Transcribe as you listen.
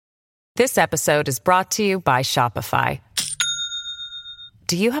This episode is brought to you by Shopify.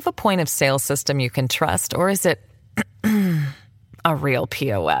 Do you have a point of sale system you can trust, or is it a real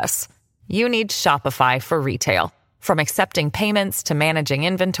POS? You need Shopify for retail. From accepting payments to managing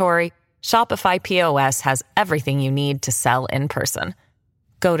inventory, Shopify POS has everything you need to sell in person.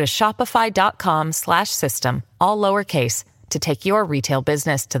 Go to shopify.com/system, all lowercase, to take your retail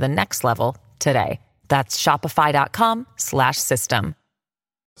business to the next level today. That's shopify.com/system.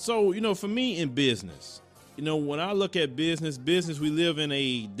 So, for me in business, when I look at business, we live in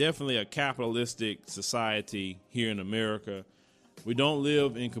definitely a capitalistic society here in America. We don't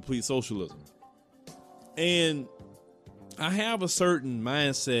live in complete socialism. And I have a certain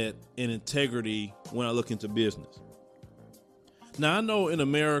mindset and integrity when I look into business. Now, I know in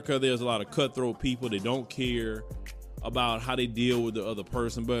America, there's a lot of cutthroat people. They don't care about how they deal with the other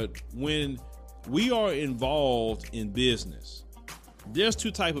person. But when we are involved in business, there's two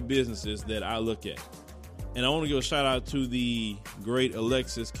types of businesses that I look at. And I want to give a shout out to the great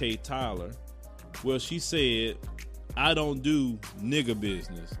Alexis K. Tyler. Well, she said, I don't do nigga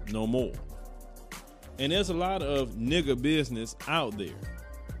business no more. And there's a lot of nigga business out there.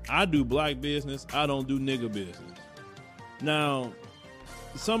 I do black business. I don't do nigga business. Now,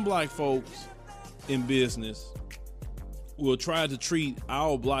 some black folks in business will try to treat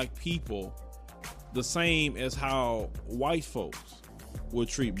our black people the same as how white folks will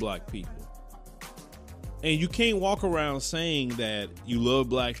treat black people. And you can't walk around saying that you love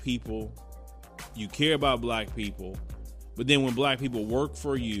black people, you care about black people, but then when black people work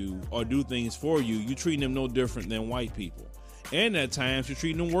for you or do things for you, you treat them no different than white people. And at times you're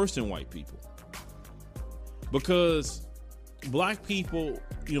treating them worse than white people. Because black people,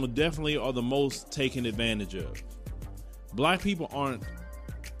 definitely are the most taken advantage of. Black people aren't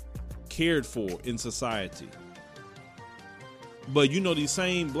cared for in society. But these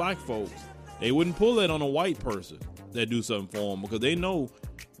same black folks, they wouldn't pull that on a white person that do something for them, because they know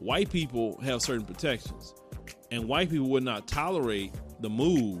white people have certain protections, and white people would not tolerate the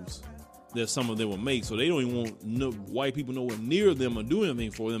moves that some of them will make. So they don't even want white people nowhere near them or do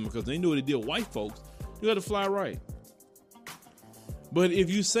anything for them, because they know what they deal with white folks. You got to fly right. But if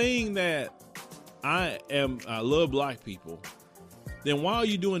you're saying that I love black people, then why are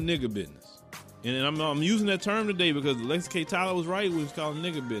you doing nigga business? And I'm using that term today because Alexis K. Tyler was right when he was calling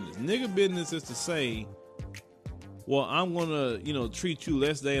nigga business. Nigga business is to say, well, I'm going to, treat you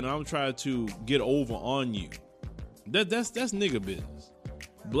less than, and I'm trying to get over on you. That's nigga business.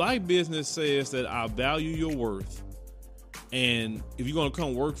 Black business says that I value your worth, and if you're going to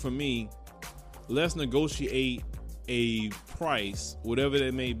come work for me, let's negotiate a price, whatever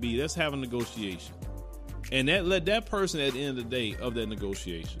that may be. Let's have a negotiation. And let that person at the end of the day of that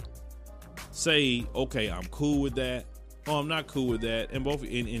negotiation say, okay, I'm cool with that, or I'm not cool with that. And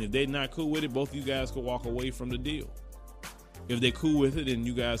if they're not cool with it, both of you guys can walk away from the deal. If they're cool with it, then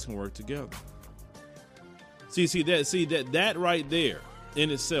you guys can work together. See that right there in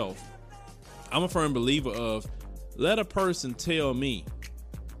itself, I'm a firm believer of, let a person tell me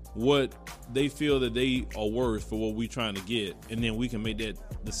what they feel that they are worth for what we're trying to get, and then we can make that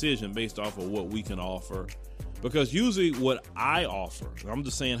decision based off of what we can offer. Because usually what I offer, I'm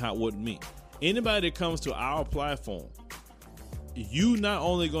just saying what me, anybody that comes to our platform, you not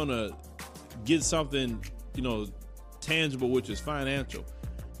only gonna get something, tangible, which is financial,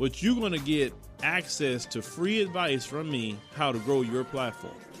 but you're gonna get access to free advice from me how to grow your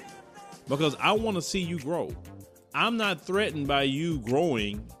platform. Because I want to see you grow. I'm not threatened by you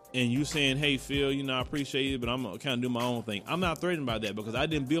growing and you saying, hey, Phil, I appreciate it, but I'm gonna kind of do my own thing. I'm not threatened by that, because I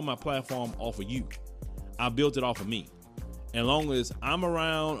didn't build my platform off of you. I built it off of me. And as long as I'm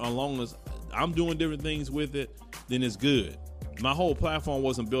around, as long as I'm doing different things with it, then it's good. My whole platform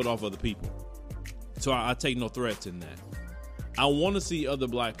wasn't built off other people. So I take no threats in that. I want to see other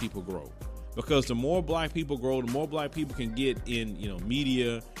black people grow, because the more black people grow, the more black people can get in,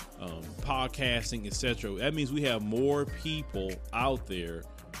 media, podcasting, etc. That means we have more people out there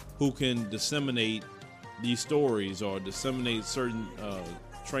who can disseminate these stories or disseminate certain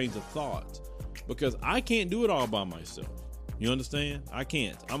trains of thought, because I can't do it all by myself. You understand? I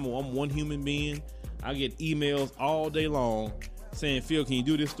can't. I'm one human being. I get emails all day long saying, Phil, can you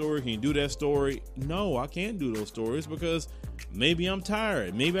do this story? Can you do that story? No, I can't do those stories because maybe I'm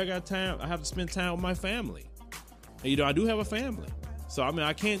tired. Maybe I got time. I have to spend time with my family. And, I do have a family. So,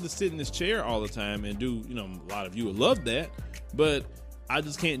 I can't just sit in this chair all the time and do, a lot of you would love that, but I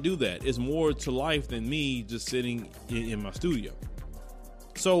just can't do that. It's more to life than me just sitting in my studio.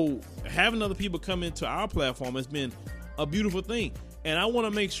 So having other people come into our platform has been a beautiful thing. And I want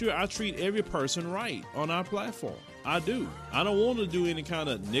to make sure I treat every person right on our platform. I do. I don't want to do any kind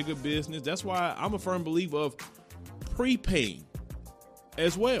of nigga business. That's why I'm a firm believer of prepaying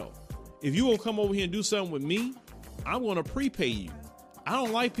as well. If you will come over here and do something with me, I'm going to prepay you. I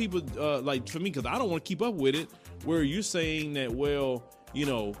don't like people like for me, because I don't want to keep up with it, where you're saying that, well, you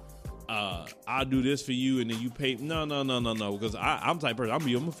know, I'll do this for you and then you pay. No. Because I'm the type of person, I'm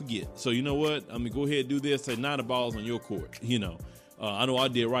going to forget. So you know what? I'm going to go ahead and do this. Say, now the ball's on your court. You know, I know I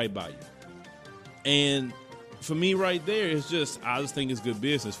did right by you. And for me right there, I just think it's good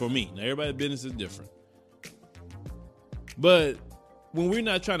business for me. Now, everybody's business is different. But when we're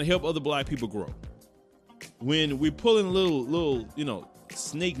not trying to help other black people grow, when we're pulling little, you know,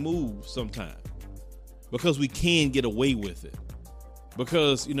 snake moves sometimes because we can get away with it,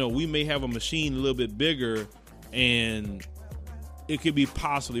 because, you know, we may have a machine a little bit bigger and it could be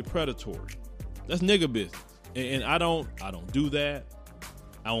possibly predatory. That's nigga business. And I don't do that.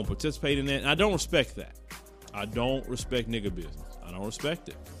 I don't participate in that. And I don't respect that. I don't respect nigga business. I don't respect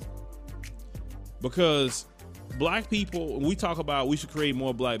it. Because black people, we talk about we should create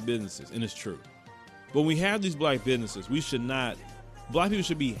more black businesses, and it's true. But when we have these black businesses, black people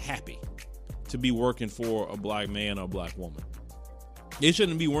should be happy to be working for a black man or a black woman. They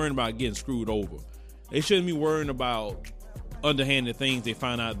shouldn't be worrying about getting screwed over. They shouldn't be worrying about underhanded things they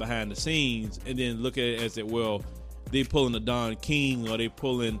find out behind the scenes and then look at it as that, well, they pulling a Don King or they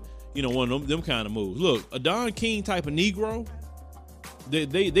pulling, you know, one of them kind of moves. Look, a Don King type of Negro,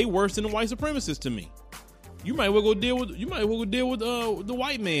 they worse than the white supremacists to me. You might well go deal with the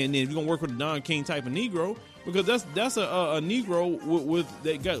white man then if you're gonna work with a Don King type of Negro, because that's a Negro with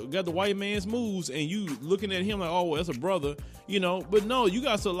that got the white man's moves, and you looking at him like, oh, well, that's a brother, you know. But no, you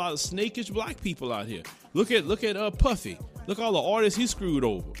got a lot of snakish black people out here. Look at Puffy. Look at all the artists he screwed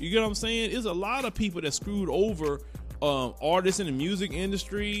over. You get what I'm saying? There's a lot of people that screwed over artists in the music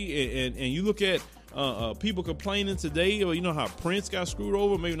industry, and you look at people complaining today, or you know how Prince got screwed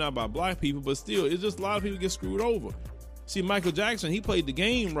over, maybe not by black people, but still, it's just a lot of people get screwed over. See, Michael Jackson, he played the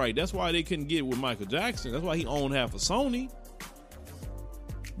game right. That's why they couldn't get with Michael Jackson. That's why he owned half of Sony.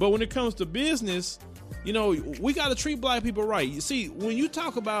 But when it comes to business, you know, we got to treat black people right. You see, when you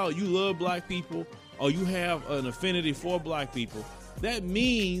talk about you love black people or you have an affinity for black people, that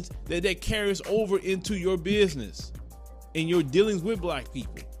means that carries over into your business and your dealings with black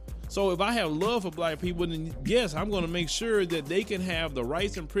people. So if I have love for black people, then yes, I'm going to make sure that they can have the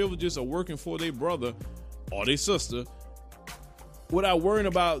rights and privileges of working for their brother or their sister without worrying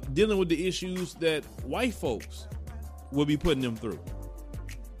about dealing with the issues that white folks will be putting them through.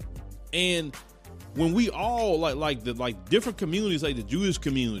 And when we all like different communities, like the Jewish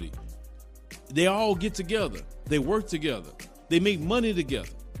community, they all get together, they work together, they make money together.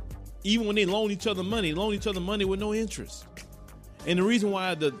 Even when they loan each other money with no interest. And the reason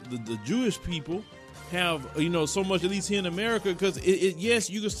why the Jewish people have, you know, so much, at least here in America, because yes,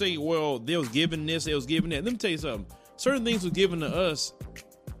 you could say, well, they was given this, they was given that. Let me tell you something. Certain things were given to us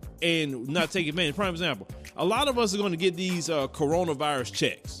and not take advantage. Prime example, a lot of us are going to get these coronavirus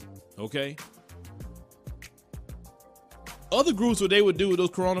checks, okay? Other groups, what they would do with those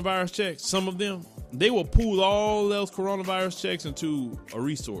coronavirus checks, some of them, they will pool all those coronavirus checks into a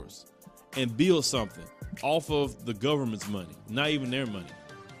resource and build something off of the government's money, not even their money.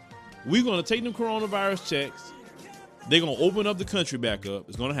 We're going to take them coronavirus checks. They're going to open up the country back up.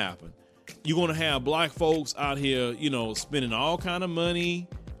 It's going to happen. You're going to have black folks out here, you know, spending all kind of money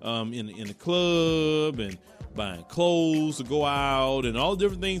in the club and buying clothes to go out and all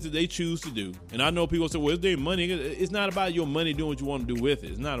different things that they choose to do. And I know people say, well, it's their money. It's not about your money doing what you want to do with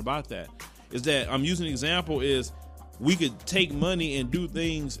it. It's not about that. It's that I'm using an example is we could take money and do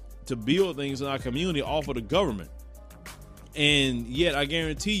things to build things in our community off of the government. And yet I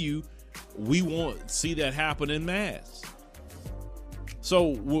guarantee you, we won't see that happen in mass.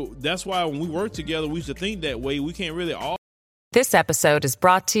 So that's why when we work together, we should think that way. We can't really all. This episode is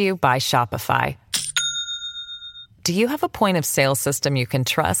brought to you by Shopify. Do you have a point of sale system you can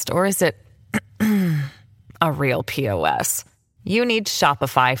trust, or is it a real POS? You need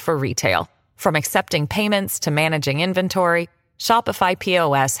Shopify for retail. From accepting payments to managing inventory, Shopify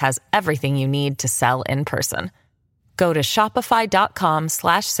POS has everything you need to sell in person. Go to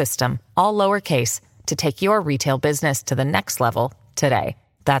shopify.com/system, all lowercase, to take your retail business to the next level today.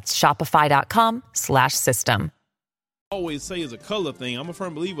 That's shopify.com/system. Always say it's a color thing. I'm a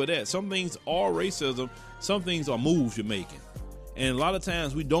firm believer of that. Some things are racism. Some things are moves you're making. And a lot of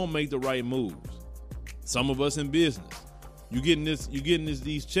times we don't make the right moves. Some of us in business, you're getting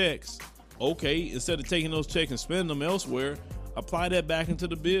these checks. Okay, instead of taking those checks and spending them elsewhere, apply that back into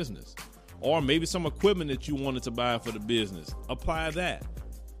the business. Or maybe some equipment that you wanted to buy for the business, apply that.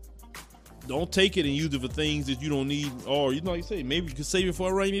 Don't take it and use it for things that you don't need, or like you say, maybe you could save it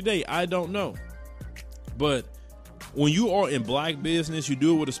for a rainy day. I don't know. But when you are in black business, you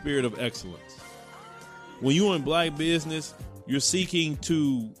do it with a spirit of excellence. When you're in black business, you're seeking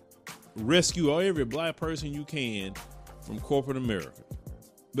to rescue every black person you can from corporate America.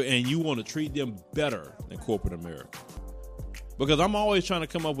 And you want to treat them better than corporate America. Because I'm always trying to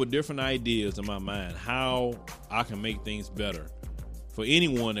come up with different ideas in my mind, how I can make things better for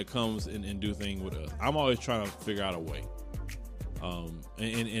anyone that comes and do things with us. I'm always trying to figure out a way.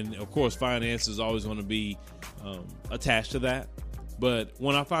 And of course, finance is always going to be attached to that. But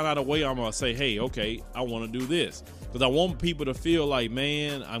when I find out a way, I'm going to say, hey, okay, I want to do this. Because I want people to feel like,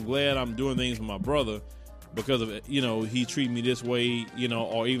 man, I'm glad I'm doing things for my brother because of, he treated me this way,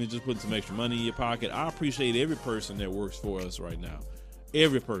 or even just putting some extra money in your pocket. I appreciate every person that works for us right now.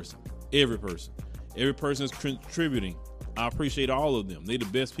 Every person is contributing. I appreciate all of them. They're the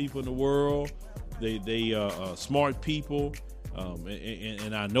best people in the world. They are smart people.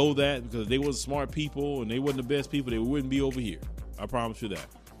 And I know that because if they wasn't smart people and they wasn't the best people, they wouldn't be over here. I promise you that.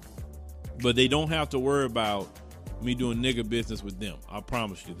 But they don't have to worry about me doing nigga business with them. I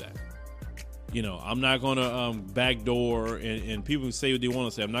promise you that. I'm not going to backdoor, and people say what they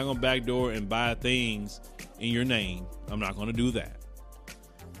want to say. I'm not going to backdoor and buy things in your name. I'm not going to do that.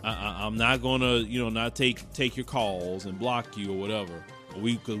 I'm not going to, not take your calls and block you or whatever.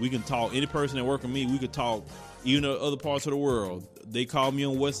 Because we can talk. Any person that work with me, we could talk. Even other parts of the world, they call me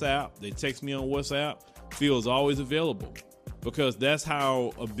on WhatsApp. They text me on WhatsApp. Phil is always available because that's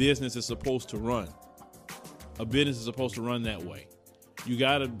how a business is supposed to run. A business is supposed to run that way. You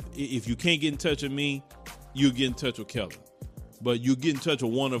gotta, if you can't get in touch with me, you get in touch with Kelvin. But you get in touch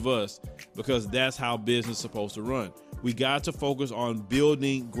with one of us because that's how business is supposed to run. We got to focus on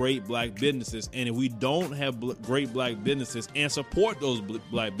building great black businesses. And if we don't have great black businesses and support those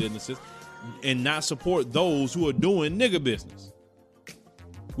black businesses and not support those who are doing nigga business,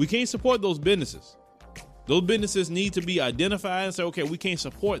 we can't support those businesses. Those businesses need to be identified and say, okay, we can't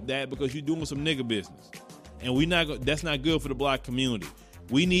support that because you're doing some nigga business. And that's not good for the black community.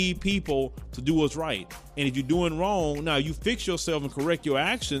 We need people to do what's right. And if you're doing wrong, now you fix yourself and correct your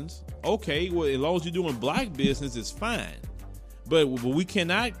actions. Okay, well, as long as you're doing black business, it's fine. But we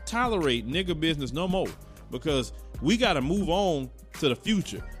cannot tolerate nigga business no more because we got to move on to the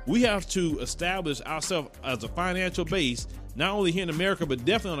future. We have to establish ourselves as a financial base, not only here in America, but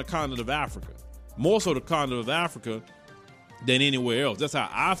definitely on the continent of Africa. More so the continent of Africa than anywhere else. That's how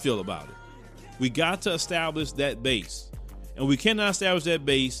I feel about it. We got to establish that base. And we cannot establish that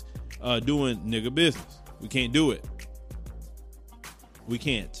base doing nigga business. We can't do it. We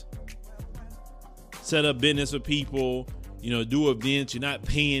can't. Set up business for people, do events. You're not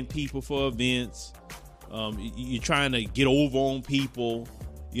paying people for events. You're trying to get over on people.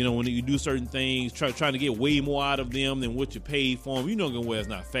 When you do certain things, trying to get way more out of them than what you paid for them. It's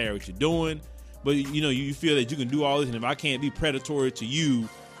not fair what you're doing. But, you feel that you can do all this. And if I can't be predatory to you,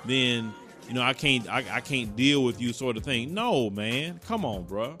 then I can't deal with you sort of thing. No, man. Come on,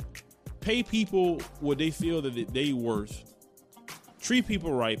 bro. Pay people what they feel that they worth. Treat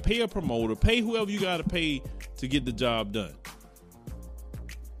people right. Pay a promoter. Pay whoever you got to pay to get the job done.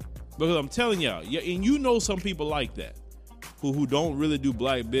 Because I'm telling y'all, and some people like that who don't really do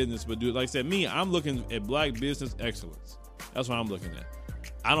black business, but do, like I said, me, I'm looking at black business excellence. That's what I'm looking at.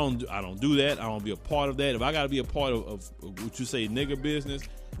 I don't do that. I don't be a part of that. If I got to be a part of what you say nigga business,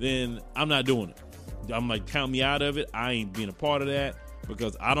 then I'm not doing it. I'm like, count me out of it. I ain't being a part of that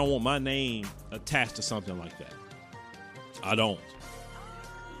because I don't want my name attached to something like that. I don't.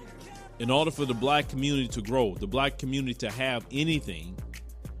 In order for the black community to grow, the black community to have anything,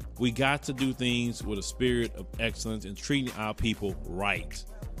 we got to do things with a spirit of excellence and treating our people right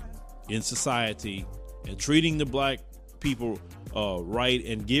in society and treating the black people right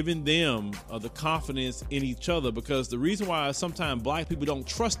and giving them the confidence in each other, because the reason why sometimes black people don't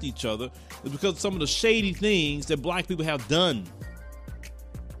trust each other is because of some of the shady things that black people have done.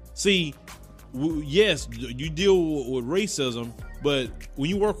 See, yes, you deal with racism, but when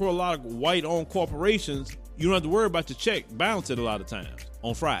you work for a lot of white-owned corporations, you don't have to worry about your check bouncing a lot of times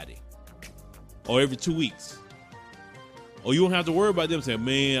on Friday or every 2 weeks. Or you don't have to worry about them saying,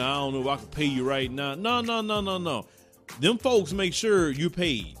 man, I don't know if I can pay you right now. No. Them folks make sure you're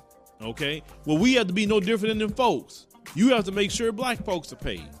paid, okay? Well, we have to be no different than them folks. You have to make sure black folks are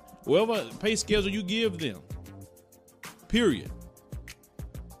paid. Whatever pay schedule you give them, period.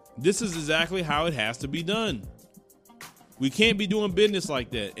 This is exactly how it has to be done. We can't be doing business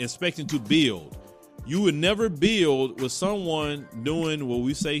like that, expecting to build. You would never build with someone doing what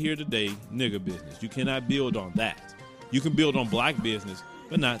we say here today, nigga business. You cannot build on that. You can build on black business,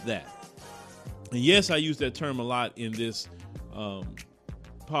 but not that. And yes, I use that term a lot in this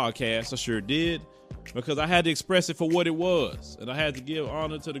podcast. I sure did, because I had to express it for what it was. And I had to give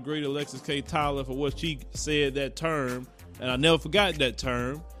honor to the great Alexis K. Tyler for what she said that term. And I never forgot that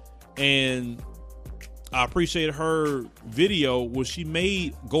term. And I appreciate her video where she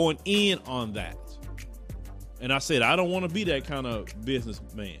made going in on that. And I said, I don't want to be that kind of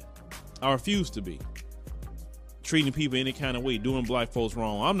businessman. I refuse to be. Treating people any kind of way, doing black folks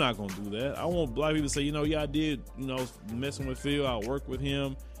wrong. I'm not going to do that. I want black people to say, yeah, I did, messing with Phil. I worked with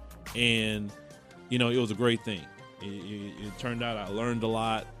him. And, it was a great thing. It turned out I learned a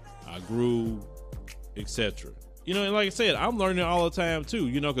lot. I grew, etc. And like I said, I'm learning all the time too,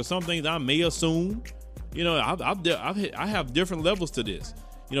 because some things I may assume, I have different levels to this.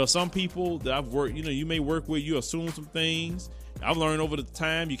 Some people that I've worked, you may work with, you assume some things. I've learned over the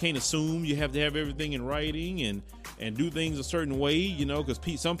time you can't assume. You have to have everything in writing and do things a certain way, because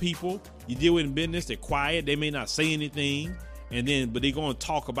some people you deal with in business, they're quiet. They may not say anything, but they're going to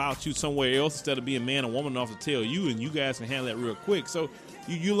talk about you somewhere else instead of being man or woman enough to tell you, and you guys can handle that real quick. So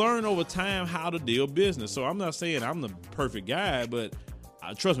you learn over time how to deal business. So I'm not saying I'm the perfect guy, but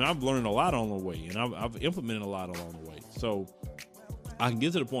trust me, I've learned a lot on the way, and I've implemented a lot along the way. So I can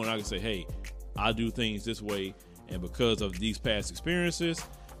get to the point where I can say, hey, I do things this way, and because of these past experiences,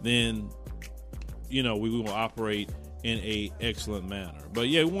 then, we will operate in a excellent manner. But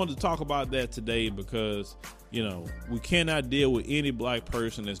yeah, we wanted to talk about that today because, we cannot deal with any black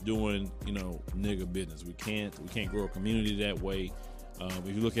person that's doing, nigga business. We can't grow a community that way.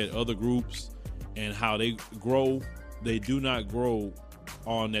 If you look at other groups and how they grow, they do not grow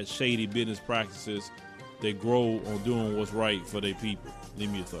on that shady business practices. They grow on doing what's right for their people.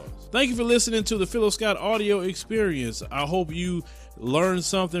 Leave me your thoughts. Thank you for listening to the Philo Scott audio experience. I hope you learned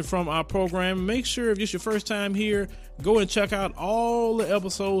something from our program. Make sure if it's your first time here, go and check out all the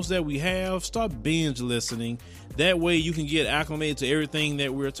episodes that we have. Start binge listening. That way you can get acclimated to everything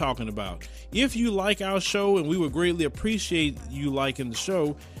that we're talking about. If you like our show, and we would greatly appreciate you liking the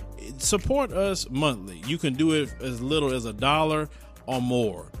show, support us monthly. You can do it as little as $1 or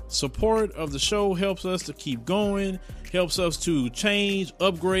more. Support of the show helps us to keep going, helps us to change,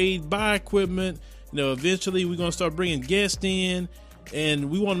 upgrade, buy equipment. Eventually we're going to start bringing guests in, and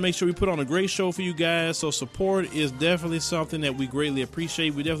we want to make sure we put on a great show for you guys. So support is definitely something that we greatly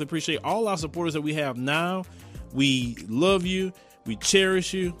appreciate. We definitely appreciate all our supporters that we have now. We love you. We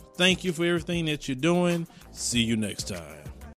cherish you. Thank you for everything that you're doing. See you next time.